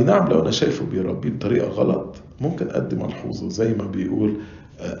 اي نعم لو انا شايفه بيربيه بطريقة غلط ممكن ادي ملحوظة، زي ما بيقول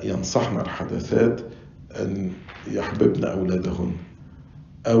ينصحنا الحدثات ان يحببن اولادهن،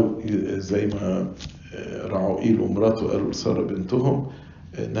 او زي ما رعوئيل ومراته قالوا لسارة بنتهم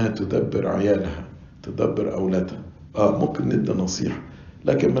انها تدبر عيالها تدبر اولادها. ممكن ندي نصيحة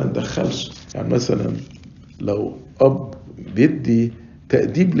لكن ما ندخلش. يعني مثلا لو اب بيدي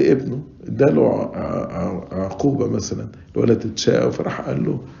تأديب لابنه، اداله عقوبة، مثلا الولد اتشاء فراح قال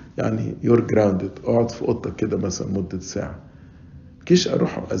له يعني يور جراوندد، اقعد في اوضتك كده مثلا مدة ساعة، كيش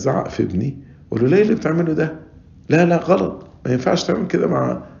اروح ازعق في ابني اقول له ليه اللي بتعمله ده؟ لا لا غلط، ما ينفعش تعمل كده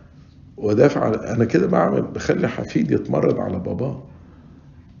مع ودافع انا كده بخلي حفيد يتمرد على باباه،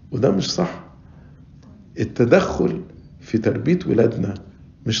 وده مش صح. التدخل في تربية ولادنا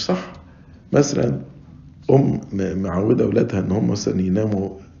مش صح. مثلا معودة ولادها ان هم مثلا يناموا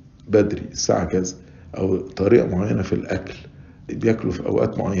بدري الساعة كذا، او طريقة معينة في الاكل، بياكلوا في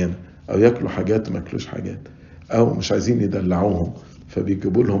اوقات معينة، او ياكلوا حاجات ما ياكلوش حاجات، او مش عايزين يدلعوهم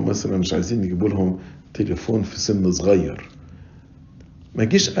فبيجيبوا لهم مثلا مش عايزين يجيبوا لهم تليفون في سن صغير. ما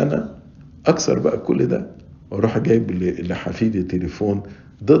جيش انا اكسر بقى كل ده واروح جايب لحفيدي تليفون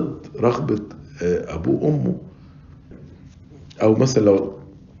ضد رغبة ابوه وامه. او مثلا لو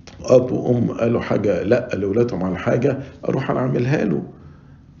اب وام قالوا حاجة لا لاولادهم على حاجة اروح انا اعملها له،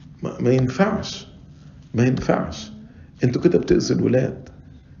 ما ينفعش، ما ينفعش. انتوا كده بتأذوا الولاد،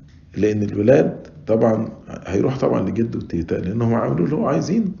 لان الولاد طبعا هيروح طبعا لجده وتيتا لانهم عملوا اللي هو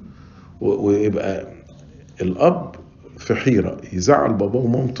عايزينه، ويبقى الأب في حيرة يزعل باباه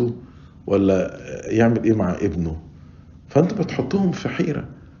ومامته ولا يعمل إيه مع ابنه. فأنتوا بتحطوهم في حيرة،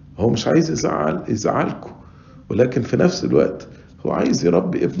 هو مش عايز يزعلكم، ولكن في نفس الوقت هو عايز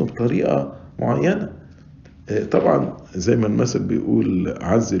يربي ابنه بطريقة معينة. طبعا زي ما المثل بيقول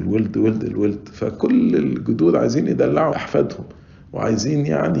عز الولد ولد الولد، فكل الجدود عايزين يدلعوا أحفادهم وعايزين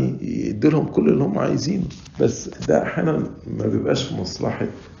يعني يديلهم كل اللي هم عايزينه، بس ده أحيانا ما بيبقاش في مصلحة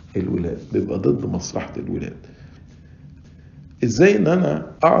الولاد، بيبقى ضد مصلحة الولاد. ازاي ان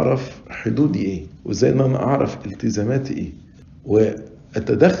انا اعرف حدودي ايه، وازاي ان انا اعرف التزاماتي ايه،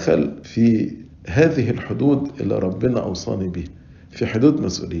 واتدخل في هذه الحدود اللي ربنا اوصاني بيها، في حدود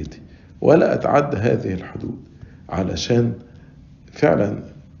مسؤوليتي، ولا اتعدى هذه الحدود، علشان فعلا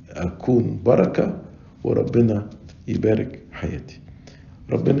اكون بركة وربنا يبارك حياتي.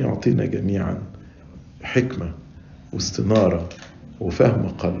 ربنا يعطينا جميعا حكمة واستنارة وفهم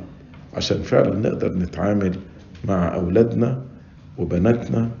قلب، عشان فعلا نقدر نتعامل مع أولادنا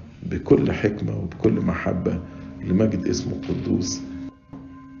وبناتنا بكل حكمة وبكل محبة لمجد اسمه القدوس.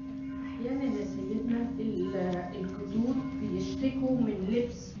 أحيانا يا سيدنا الجدود بيشتكوا من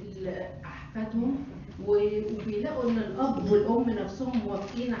لبس أحفادهم، وبيلاقوا إن الأب والأم نفسهم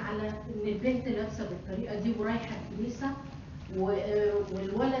موافقين على إن البنت لابسة بالطريقة دي ورايحة الكنيسة،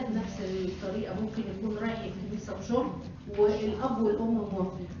 والولد نفس الطريقة، ممكن يكون رايح الكنيسة بشرط والأب والأم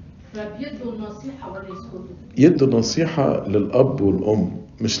موافقين، فبيدوا النصيحة ولا يسكتوا؟ يدوا نصيحة للأب والأم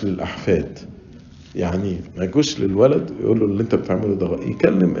مش للأحفاد. يعني ما يجوش للولد يقول له اللي انت بتعمله ده غلط،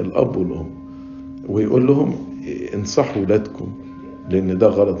 يكلم الأب والأم ويقول لهم انصحوا ولادكم لأن ده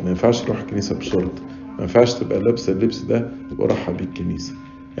غلط، ما ينفعش تروح الكنيسة بشرط، ما ينفعش تبقى لابسة اللبس ده وراحة بيه الكنيسة.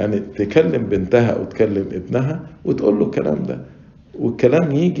 يعني تكلم بنتها أو تكلم ابنها وتقول له الكلام ده،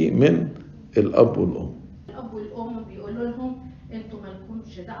 والكلام يجي من الأب والأم. الأب والأم بيقولوا لهم انتوا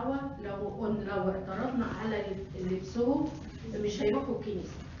مالكمش دعوة، لو اعترضنا على لبسهم مش هيروحوا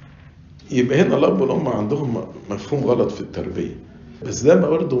الكنيسة. يبقى هنا الأب والأم عندهم مفهوم غلط في التربية، بس ده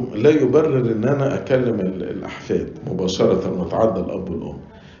برضه لا يبرر ان انا اكلم الاحفاد مباشرة واتعدى الاب والام.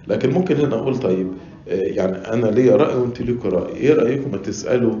 لكن ممكن هنا اقول طيب يعني انا ليا رأي وانت ليكوا رأي، ايه رأيكم ما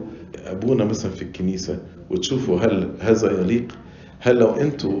تسألوا ابونا مثلا في الكنيسة وتشوفوا هل هذا يليق؟ هل لو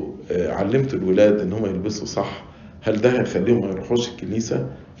انتوا علمتوا الولاد ان هم يلبسوا صح، هل ده هيخليهم ما يروحوش الكنيسة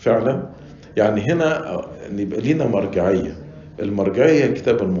فعلا؟ يعني هنا نبقى لينا مرجعية. المرجعية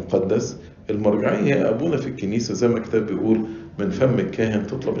الكتاب المقدس، المرجعية أبونا في الكنيسة زي ما الكتاب بيقول من فم الكاهن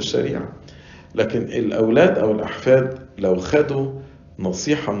تطلب الشريعة. لكن الأولاد أو الأحفاد لو خدوا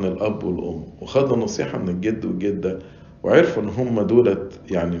نصيحة من الأب والأم وخدوا نصيحة من الجد والجدة وعرفوا إن هم دولت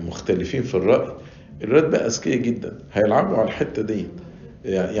يعني مختلفين في الرأي، الولاد بقى أذكياء جدا هيلعبوا على الحتة دي.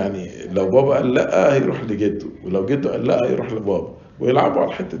 يعني لو بابا قال لا هيروح لجده، ولو جده قال لا هيروح لبابا، ويلعبوا على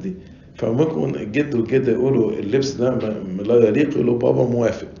الحتة دي. فممكن الجد والجدة يقولوا اللبس ده لا يليق، يقولوا بابا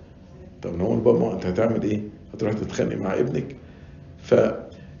موافق. طب لو بابا انت هتعمل ايه؟ هتروح تتخانق مع ابنك؟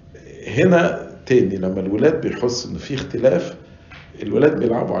 فهنا تاني لما الولاد بيحسوا ان في اختلاف، الولاد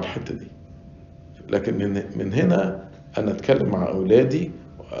بيلعبوا على الحتة دي. لكن من هنا انا اتكلم مع اولادي،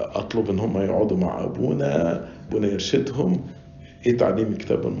 اطلب ان هم يقعدوا مع ابونا يرشدهم ايه تعليم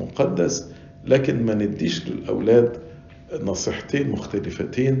الكتاب المقدس، لكن ما نديش للاولاد نصيحتين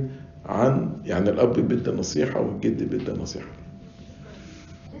مختلفتين عن يعني الاب بيدي نصيحة والجد بيدي نصيحة.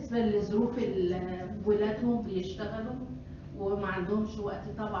 بالنسبة لظروف ولادهم بيشتغلوا وما عندهمش وقت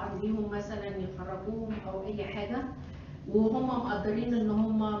طبعا ليهم مثلا يخرجوهم او اي حاجة، وهم مقدرين ان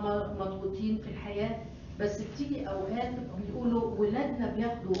هم مضغوطين في الحياة، بس بتيجي اوقات بيقولوا ولادنا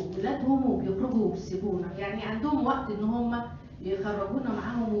بياخدوا ولادهم وبيخرجوا وبيسيبونا، يعني عندهم وقت ان هم يخرجونا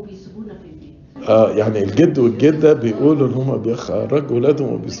معاهم وبيسيبونا في البيت. يعني الجد والجدة بيقولوا ان هم بيخرجوا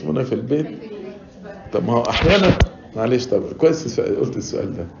ولادهم وبيسيبونا في البيت. طب ما هو احيانا معلش، طب كويس قلت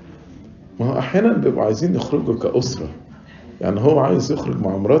السؤال ده، ما هو احيانا بيبقوا عايزين يخرجوا كأسرة، يعني هو عايز يخرج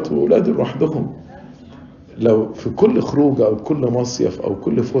مع مراته وولاده لوحدهم. لو في كل خروج او كل مصيف او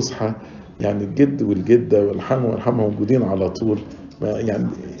كل فسحة يعني الجد والجدة والحما والحما موجودين على طول،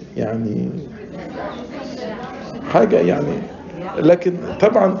 يعني حاجة يعني. لكن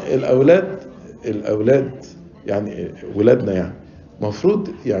طبعا الاولاد يعني ولادنا يعني مفروض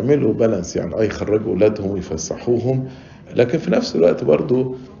يعملوا بالانس، يعني يخرجوا ولادهم ويفسحوهم، لكن في نفس الوقت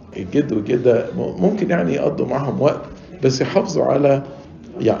برضو الجد والجدة ممكن يعني يقضوا معهم وقت، بس يحافظوا على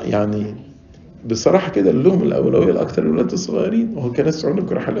يعني بصراحة كده لهم الأولوية الأكثر الولاد الصغيرين، وهو كان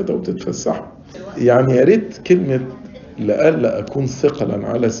يسعونكم رحلات وبتتفسحوا. يعني يا ريت كلمة لألا أكون ثقلا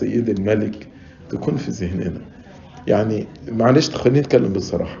على سيد الملك تكون في ذهننا. يعني معلش خلينا نتكلم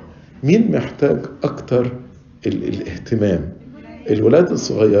بصراحة، مين محتاج أكتر الاهتمام؟ الولاد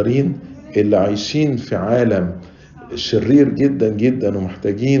الصغيرين اللي عايشين في عالم شرير جدا جدا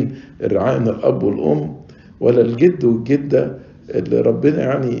ومحتاجين الرعاية من الأب والأم، ولا الجد والجدة اللي ربنا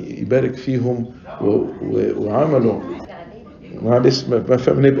يعني يبارك فيهم وعملوا. معلش ما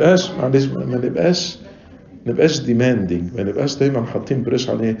نبقاش ديماندينج، ما نبقاش دايما حاطين بريش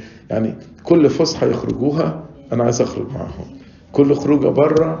عليه. يعني كل فسحة يخرجوها أنا عايز أخرج معاهم، كل خروجة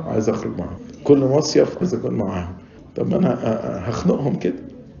بره عايز أخرج معاهم، كل مصيف عايز أكون معاهم. طب ما أنا هخنقهم كده.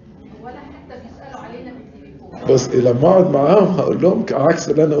 ولا حتى بيسألوا علينا في التليفون. بس لما أقعد معاهم هقول لهم عكس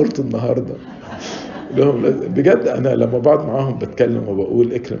اللي أنا قلته النهاردة. لهم بجد أنا لما بقعد معاهم بتكلم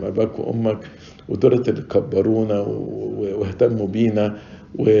وبقول اكرم أباك وأمك، ودولة اللي كبرونا واهتموا بينا،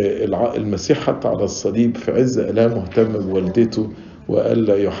 والمسيح حتى على الصليب في عز آلامه اهتم بوالدته وقال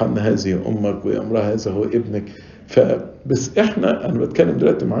يوحنا هذه أمك ويأمرها هذا هو ابنك. فبس أنا بتكلم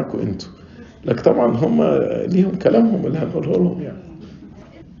دلوقتي معاكم أنتوا، لكن طبعا هم ليهم كلامهم اللي هنقوله لهم. يعني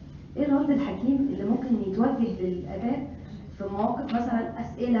ايه الرد الحكيم اللي ممكن يتوجه للآباء في مواقف مثلا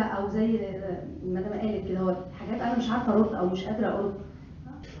أسئلة أو زي مدام قالت كده، هو حاجات أنا مش عارفة أرد أو مش قادرة أرد؟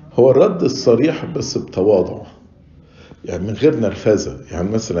 هو الرد الصريح بس بتواضع، يعني من غير نرفزة. يعني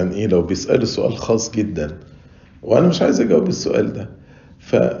مثلا ايه لو بيسأل سؤال خاص جدا وانا مش عايز اجاوب السؤال ده،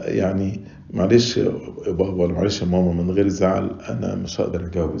 فيعني معلش يا بابا ولا معلش يا ماما من غير زعل انا مش هقدر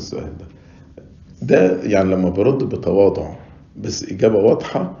اجاوب السؤال ده يعني لما برد بتواضع بس اجابة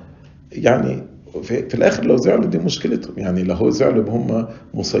واضحة. يعني في الاخر لو زعلوا دي مشكلتهم، يعني لو هو زعلوا هم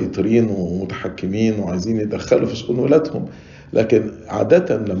مسيطرين ومتحكمين وعايزين يدخلوا في شؤون ولادهم. لكن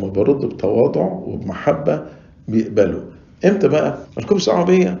عادة لما برد بتواضع وبمحبة بيقبلوا. امتى بقى؟ مالكمش دعوة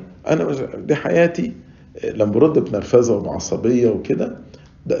بيا، انا دي حياتي. لما برد بنرفزة وبعصبية وكده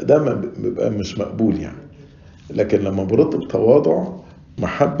ده ما بيبقى مش مقبول يعني. لكن لما برد بتواضع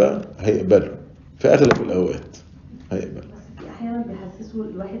محبة هيقبلوا في اغلب الاوقات هيقبلوا. أحيانا بيحسسوا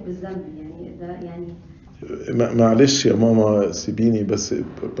الواحد بالذنب، يعني ده يعني معلش يا ماما سيبيني بس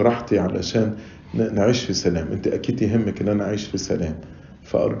براحتي علشان نعيش في سلام. انت اكيد يهمك ان انا اعيش في سلام،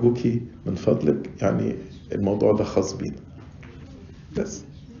 فارجوكي من فضلك يعني الموضوع ده خاص بينا. بس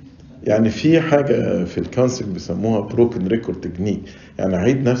يعني في حاجة في الكونسل بيسموها بروكن ريكورد تكنيك، يعني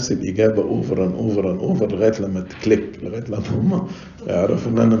عيد نفس الإجابة اوفر ان اوفر ان اوفر لغاية لما تكليك، لغاية لما هم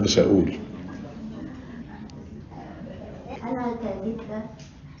يعرفوا ان انا مش هقول. أنا كجدة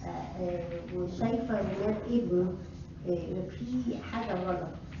وشايفة ولاد ابني في حاجة غلط،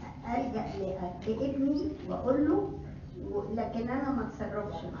 ألجأ لابني وأقول له، لكن أنا ما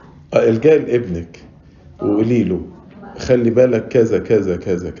أتصرفش معاه. الجأ لابنك وقولي له خلي بالك كذا كذا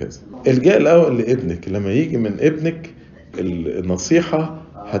كذا كذا. الجأ الأول لابنك، لما يجي من ابنك النصيحة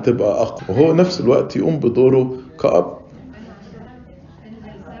هتبقى أقوى، وهو نفس الوقت يقوم بدوره كأب.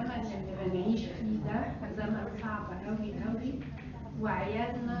 الزمن اللي بنعيش فيه ده زمن صعب قوي قوي،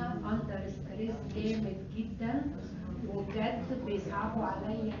 وعيالنا اندر ستريس جامد جدا، وبجد بيصعبوا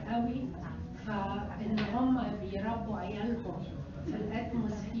عليا قوي. فان هم بيربوا عيالهم في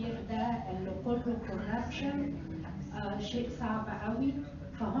الاتموسفير ده اللي كله كوربشن شيء صعب قوي.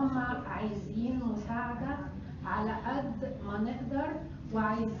 فهم عايزين مساعدة على قد ما نقدر،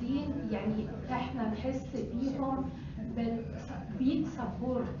 وعايزين يعني احنا نحس بيهم بالبيك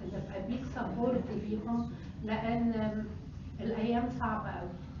سبورت، نبقى بيك سبورت ليهم، لان الايام صعبة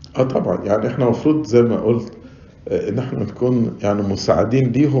قوي. طبعا يعني احنا المفروض زي ما قلت ان احنا نكون يعني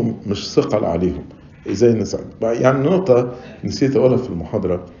مساعدين ليهم مش ثقل عليهم. ازاي نساعد؟ يعني نقطة نسيت اقولها في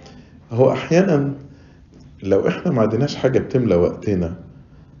المحاضرة، هو احيانا لو احنا ما عندناش حاجة بتملى وقتنا،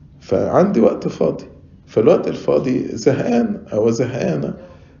 فعندي وقت فاضي، فالوقت الفاضي زهقان او زهقانة،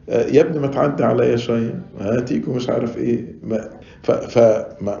 يا ابني ما تعدي عليا شوية، هاتيكوا مش عارف ايه،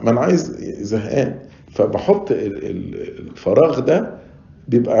 ما انا عايز زهقان، فبحط الفراغ ده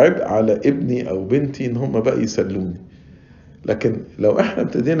بيبقى عبء على ابني او بنتي ان هم بقى يسلوني. لكن لو احنا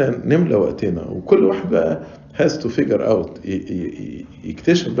ابتدينا نملى وقتنا وكل واحد بقى has to figure out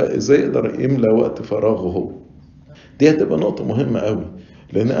يكتشف بقى ازاي يقدر يملى وقت فراغه هو، دي هتبقى نقطة مهمة قوي.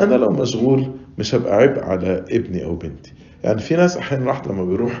 لان انا لو مشغول مش هبقى عبء على ابني او بنتي. يعني في ناس احيانا راح لما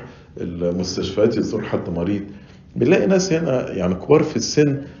بيروح المستشفيات يزور حد مريض، بنلاقي ناس هنا يعني كبار في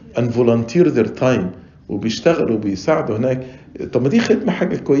السن and volunteer their time وبيشتغلوا وبيساعدوا هناك. طب ما دي خدمة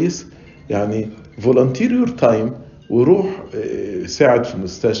حاجة كويسة، يعني volunteer your time وروح ساعد في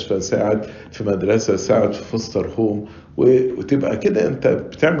مستشفى، ساعد في مدرسة، ساعد في فوستر هوم، وتبقى كده انت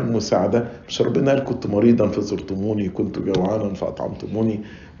بتعمل مساعدة. مش ربنا قال كنت مريضا فزرتموني، كنت جوعانا فأطعمتموني،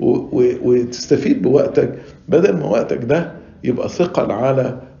 وتستفيد بوقتك بدل ما وقتك ده يبقى ثقل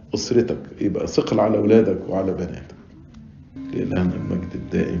على أسرتك، يبقى ثقل على أولادك وعلى بناتك. لإلهنا المجد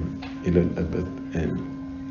الدائم إلى الأبد آمين.